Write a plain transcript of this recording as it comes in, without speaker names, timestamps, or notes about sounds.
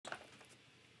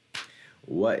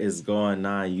What is going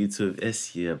on, YouTube?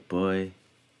 It's your boy,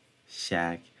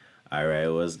 Shaq.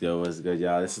 Alright, what's good,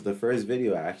 y'all? This is the first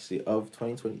video, actually, of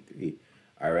 2023.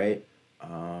 Alright?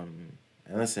 And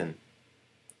listen,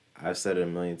 I've said it a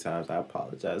million times, I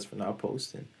apologize for not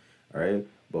posting. Alright?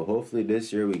 But hopefully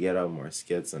this year we get out more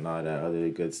skits and all that other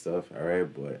good stuff.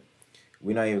 Alright? But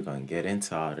we're not even gonna get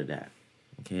into all of that.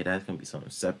 Okay? That's gonna be something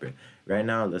separate. Right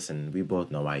now, listen, we both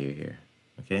know why you're here.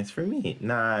 Okay, it's for me.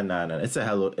 Nah. It's a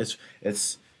hello. It's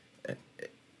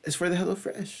for the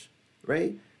HelloFresh,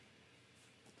 right?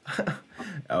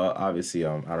 Obviously,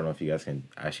 I don't know if you guys can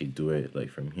actually do it like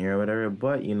from here or whatever,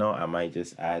 but you know, I might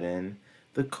just add in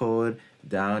the code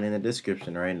down in the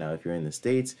description right now. If you're in the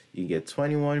States, you get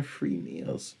 21 free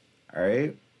meals. All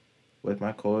right, with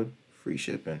my code, free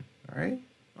shipping. All right,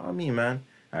 on me, man.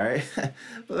 All right,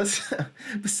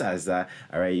 besides that,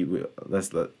 all right, you're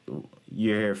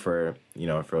here for, you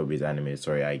know, Frobie's animated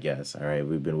story, I guess. All right,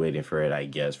 we've been waiting for it, I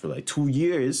guess, for like 2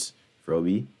 years,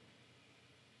 Frobie.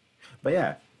 But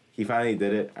yeah, he finally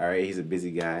did it. All right, he's a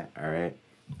busy guy. All right,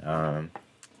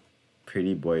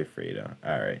 pretty boy Fredo.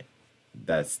 All right,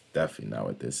 that's definitely not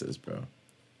what this is, bro.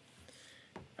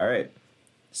 All right,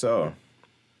 so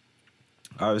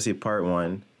obviously part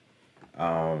one,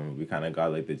 we kind of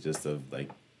got like the gist of like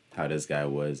how this guy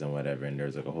was and whatever, and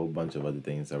there's like a whole bunch of other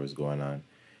things that was going on.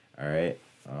 All right,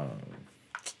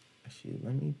 actually,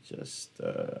 let me just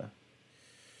there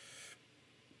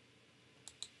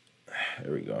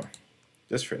we go,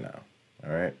 just for now.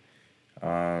 All right,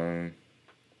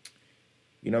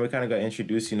 you know, we kind of got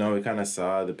introduced, you know, we kind of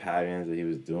saw the patterns that he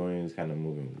was doing. He was kind of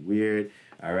moving weird.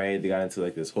 All right, they got into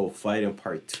like this whole fight in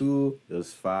part 2. It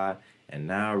was fun. And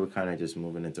now we're kind of just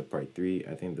moving into part 3.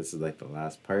 I think this is like the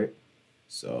last part.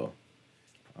 So,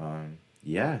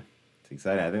 yeah, it's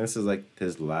exciting. I think this is like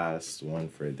his last one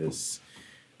for this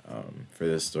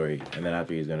story. And then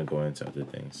after he's going to go into other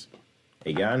things.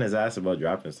 Hey, get on his ass about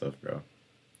dropping stuff, bro.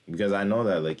 Because I know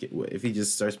that, like, if he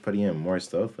just starts putting in more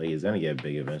stuff, like, he's going to get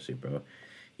big eventually, bro.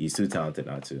 He's too talented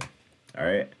not to. All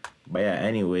right? But yeah,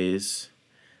 anyways,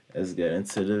 let's get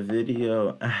into the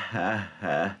video.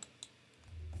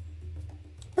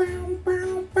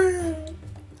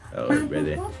 Oh,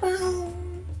 brother.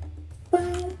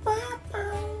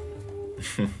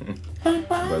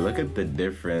 But look at the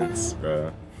difference,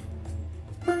 bro.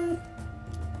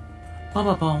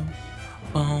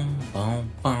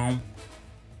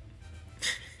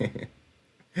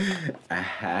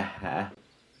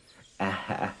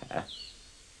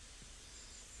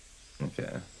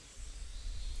 Okay.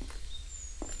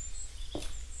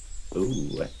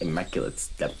 Ooh, immaculate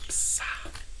steps.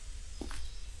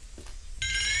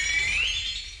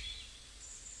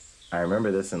 I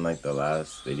remember this in like the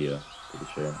last video, pretty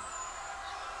sure.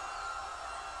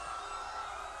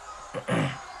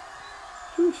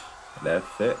 That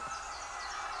fit.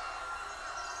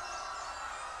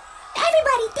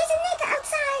 Everybody, there's a nigga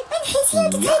outside, and he's here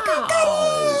to take our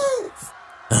goodies.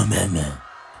 Oh man,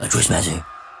 a twist magic.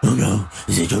 Oh no,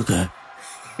 is it Joker?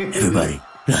 Everybody,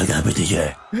 I got a birthday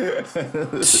chair.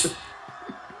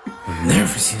 I've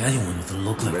never seen anyone with a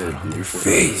look like that on their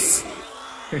face.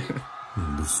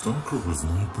 The Stalker was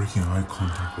not breaking eye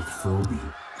contact with Frobie.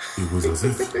 It was as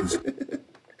if he was...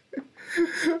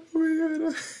 Oh my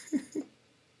god.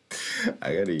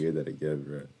 I gotta hear that again,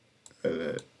 bro.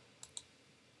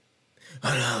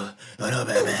 Oh no,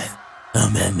 Batman. Oh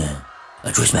man,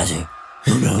 a twist magic.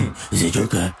 Oh no, is it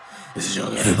Joker? Is it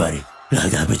Joker? Everybody, I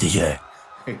got a birthday chair.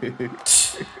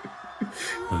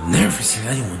 I've never seen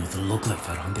anyone with a look like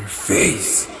that on their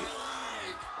face.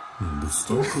 The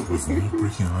Stalker was not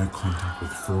breaking eye contact with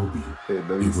Frobie. It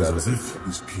was as if he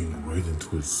was peering right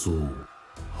into his soul.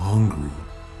 Hungry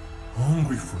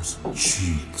for some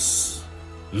cheeks.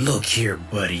 Look here,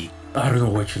 buddy. I don't know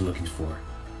what you're looking for,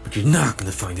 but you're not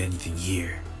gonna find anything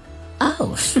here.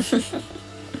 Oh.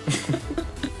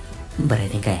 But I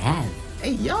think I have.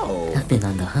 Hey, yo. I've been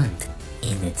on the hunt,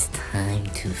 and it's time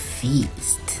to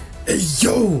feast. Hey,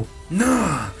 yo!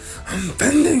 Nah! I'm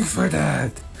bending for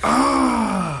that!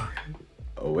 Ah!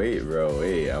 Oh, wait, bro.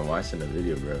 Wait, I'm watching the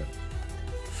video,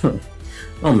 bro.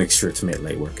 I'll make sure to make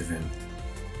light work of him.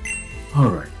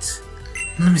 Alright.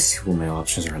 Let me see what my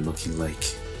options are looking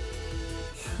like.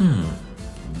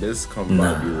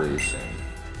 Discombobulation.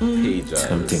 Pages.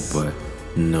 Tempting, but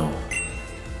no.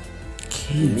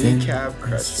 Okay, then. Kneecap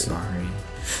crusher. Sorry.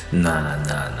 Nah.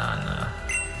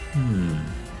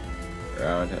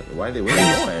 Where are they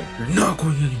going? You're not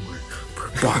going anywhere.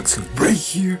 We're boxing right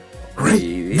here, right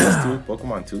now.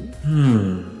 Pokemon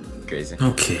 2? Crazy.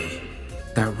 Okay.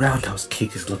 That roundhouse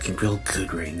cake is looking real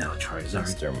good right now, Charizard.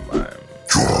 Mr. Mime.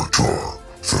 Char,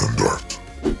 send that.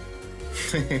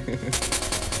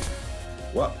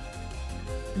 What?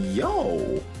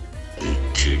 Yo.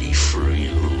 Titty free,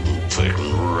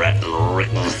 fucking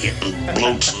ratting, hitting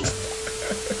blokes.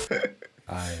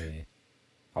 I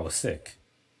was sick.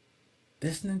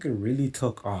 This nigga really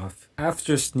took off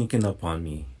after sneaking up on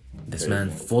me. This man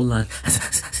full on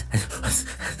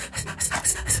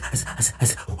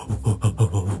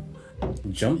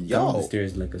jumped down the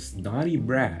stairs like a snotty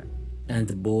brat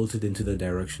and bolted into the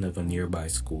direction of a nearby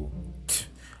school.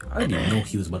 I didn't know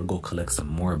he was about to go collect some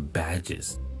more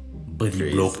badges, but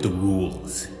he broke the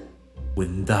rules.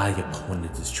 When thy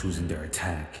opponent is choosing their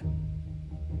attack,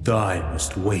 thy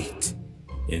must wait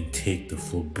and take the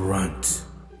full brunt.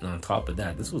 And on top of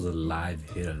that, this was a live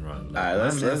hit and run. Like, all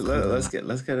right, let's get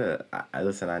a.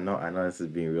 Listen, I know this is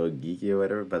being real geeky or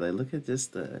whatever, but like, look at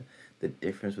just the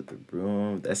difference with the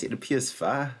broom. I see the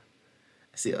PS5.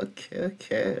 I see,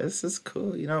 okay, this is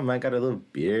cool. You know, man got a little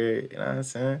beard. You know what I'm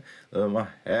saying? A little more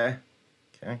hair.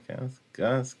 Okay, let's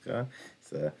go.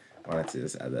 So I wanted to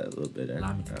just add that a little bit in.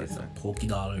 Allow me to get some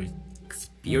 $Poké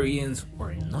experience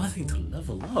or nothing to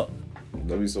level up.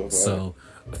 That'd be so fun. So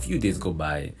a few days go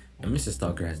by and Mr.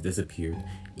 Stalker has disappeared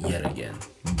yet again.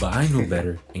 But I know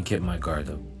better and kept my guard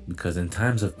up, because in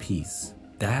times of peace,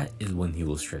 that is when he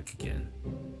will strike again.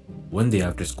 One day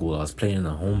after school, I was playing a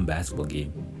home basketball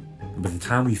game. By the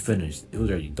time we finished, it was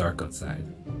already dark outside.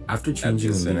 After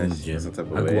changing and leaving the gym,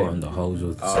 I go out in the halls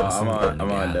with I'm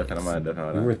on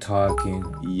definitely. We were talking,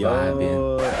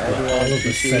 vibing, but all of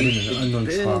a sudden an unknown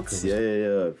talker.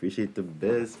 Yeah. Appreciate the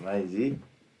best, my G.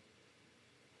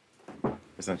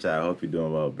 Some chat. I hope you're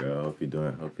doing well, bro. Hope you're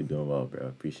doing well, bro.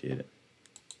 Appreciate it.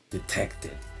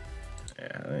 Detected.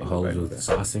 Yeah, halls with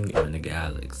saucing and nigga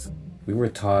Alex. We were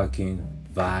talking,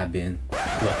 vibing,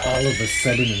 but all of a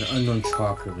sudden an unknown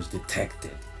talker was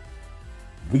detected.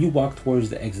 We walked towards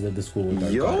the exit of the school with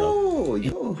our guard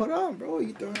up. Hold on, bro.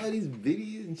 You throwing all these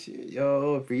videos and shit.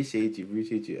 Yo, appreciate you,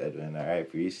 Edwin. All right,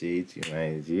 appreciate you,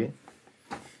 man. G.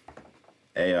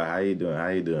 Hey, yo, how you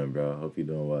doing, bro? Hope you're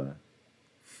doing well.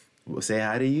 Well, say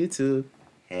hi to YouTube.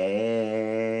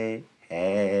 Hey.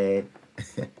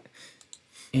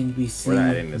 And we see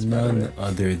none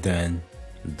other than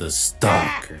the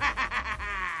Stalker.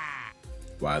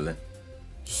 Wildin'.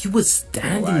 He was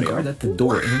standing guard at the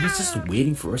door and he was just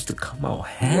waiting for us to come out,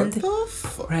 hand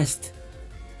pressed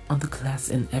on the glass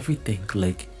and everything.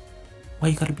 Like, why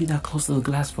you gotta be that close to the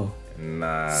glass for?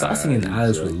 Nah. Saucing and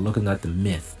Alex were looking at the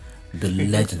myth, the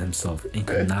legend himself, and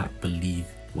could not believe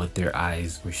what their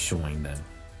eyes were showing them.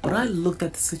 But I looked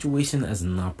at the situation as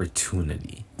an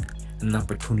opportunity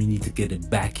to get it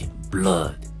back in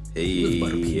blood. He was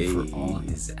about to pay for all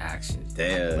his actions. But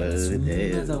as soon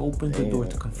as I opened the door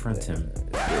to confront him,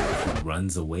 he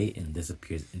runs away and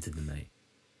disappears into the night.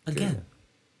 Again.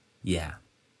 Yeah.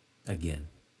 Again.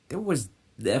 There was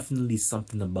definitely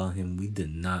something about him we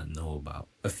did not know about.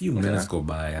 A few minutes go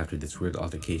by after this weird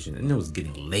altercation and it was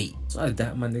getting late. So I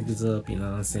dapped my niggas up, you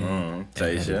know what I'm saying?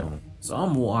 So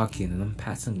I'm walking and I'm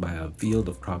passing by a field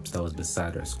of crops that was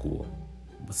beside our school.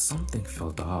 But something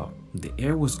felt off. The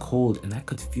air was cold and I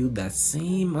could feel that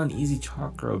same uneasy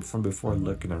chakra from before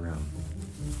lurking around.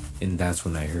 And that's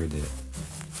when I heard it.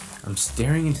 I'm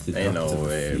staring into the darkness of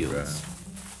the fields.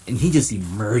 And he just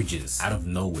emerges out of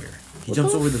nowhere. He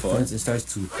jumps over the fence and starts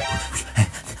to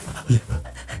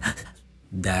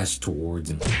dash towards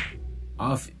him.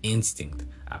 Off instinct,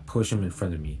 I push him in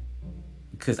front of me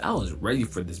because I was ready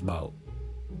for this bout.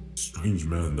 Strange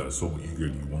man that so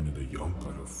eagerly wanted a yunk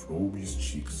out of Frobie's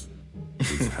cheeks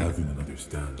is having another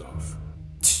standoff.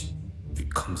 If he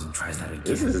comes and tries that again,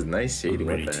 this is nice shading. I'm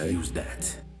ready to use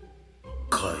that.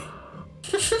 Kai.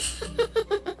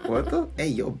 What the? Hey,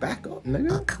 yo, back up,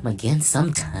 nigga. I'll come again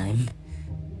sometime.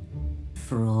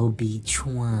 Frobie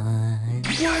Chuan.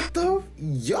 What the?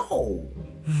 Yo!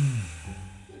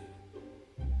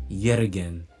 Yet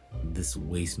again, this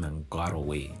waste man got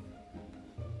away.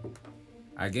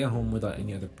 I get home without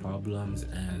any other problems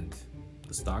and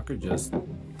the stalker just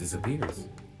disappears.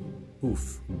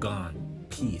 Poof, gone,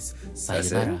 peace,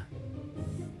 sayonara.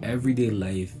 Everyday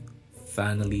life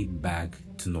finally back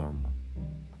to normal.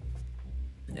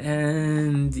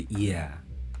 And yeah,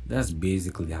 that's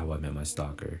basically how I met my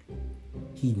stalker.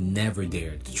 He never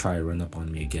dared to try to run up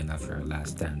on me again after our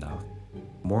last standoff.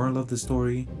 Moral of the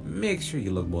story, make sure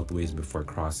you look both ways before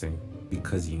crossing,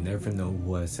 because you never know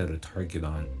who has set a target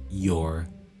on your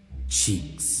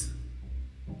cheeks.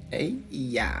 Hey,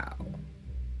 yow.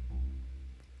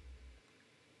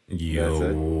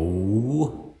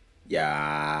 Yo.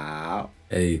 Yow.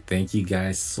 Hey, thank you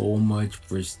guys so much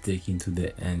for sticking to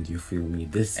the end. You feel me?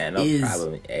 This And no is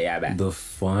problem. Hey, the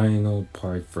final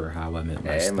part for How I Met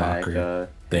My Stalker.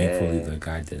 Thankfully, the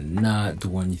guy did not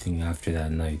do anything after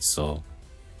that night, so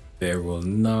there will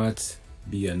not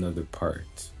be another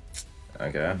part.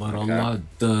 Okay. But a lot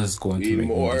does go into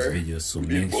making this video, so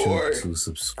make sure to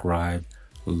subscribe,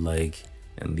 like,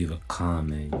 and leave a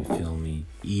comment. You feel me?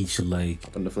 Each like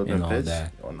and all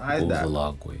that goes a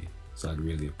long way. So I'd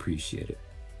really appreciate it.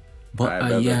 But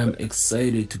I am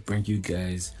excited to bring you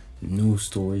guys new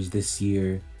stories this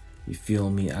year. You feel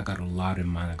me? I got a lot in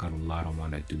mind. I got a lot I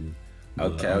want to do.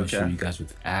 Okay, I'm gonna show you guys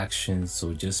with action.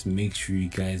 So just make sure you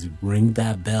guys ring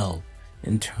that bell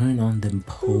and turn on them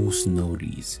post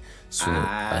noties. So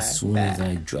as soon as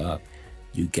I drop,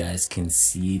 you guys can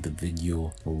see the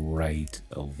video right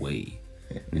away.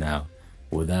 Now,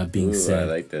 with that being said,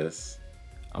 I like this.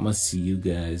 I'm gonna see you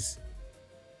guys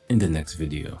in the next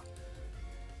video.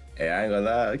 Hey, I ain't gonna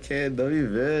lie. Okay, don't be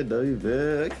bad.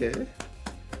 Okay.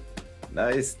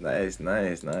 Nice. I'm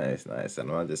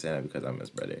not just saying that because I'm his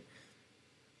brother.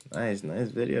 Nice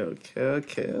video.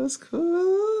 Okay, that's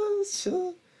cool.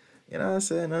 Sure. You know what I'm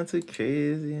saying? Not too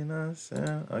crazy, you know what I'm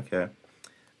saying? Okay.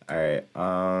 Alright,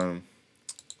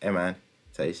 hey man,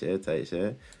 tight shit.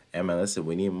 Hey man, listen,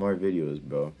 we need more videos,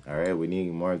 bro. Alright, we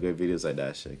need more good videos like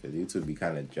that shit, because YouTube be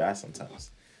kind of dry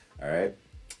sometimes. Alright?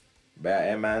 But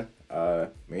hey man,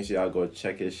 make sure y'all go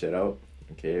check his shit out.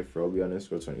 Okay,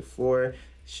 Frobie_24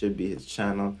 should be his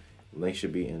channel. Link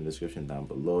should be in the description down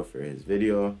below for his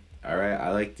video. Alright,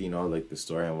 I liked, you know, like the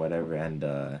story and whatever, and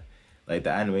like the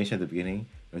animation at the beginning.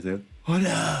 It was like, hold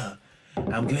up,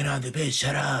 I'm getting on the bitch,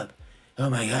 shut up. Oh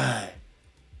my god.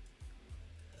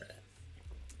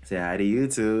 Say hi to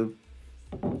YouTube.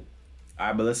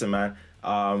 Alright, but listen, man.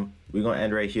 We're gonna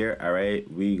end right here.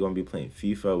 Alright, we gonna be playing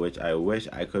FIFA, which I wish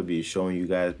I could be showing you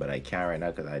guys, but I can't right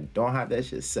now because I don't have that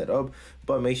shit set up.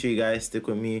 But make sure you guys stick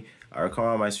with me or come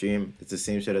on my stream. It's the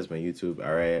same shit as my YouTube.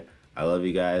 Alright, I love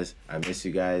you guys. I miss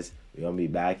you guys. We're gonna be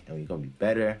back and we're gonna be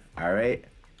better. Alright.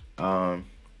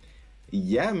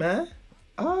 Yeah, man.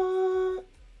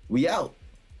 We out.